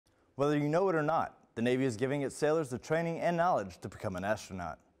Whether you know it or not, the Navy is giving its sailors the training and knowledge to become an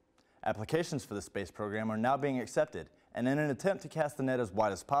astronaut. Applications for the space program are now being accepted, and in an attempt to cast the net as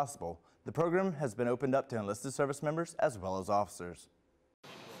wide as possible, the program has been opened up to enlisted service members as well as officers.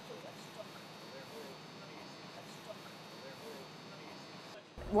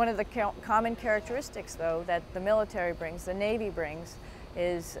 One of the common characteristics, though, that the military brings, the Navy brings,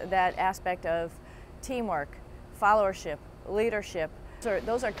 is that aspect of teamwork, followership, leadership.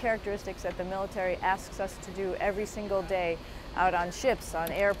 Those are characteristics that the military asks us to do every single day out on ships,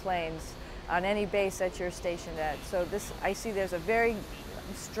 on airplanes, on any base that you're stationed at. So I see there's a very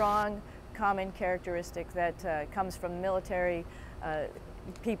strong common characteristic that comes from military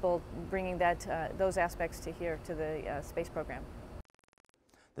people bringing those aspects to here, to the space program.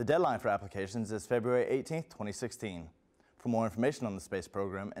 The deadline for applications is February 18, 2016. For more information on the space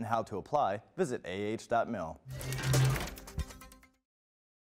program and how to apply, visit ah.mil.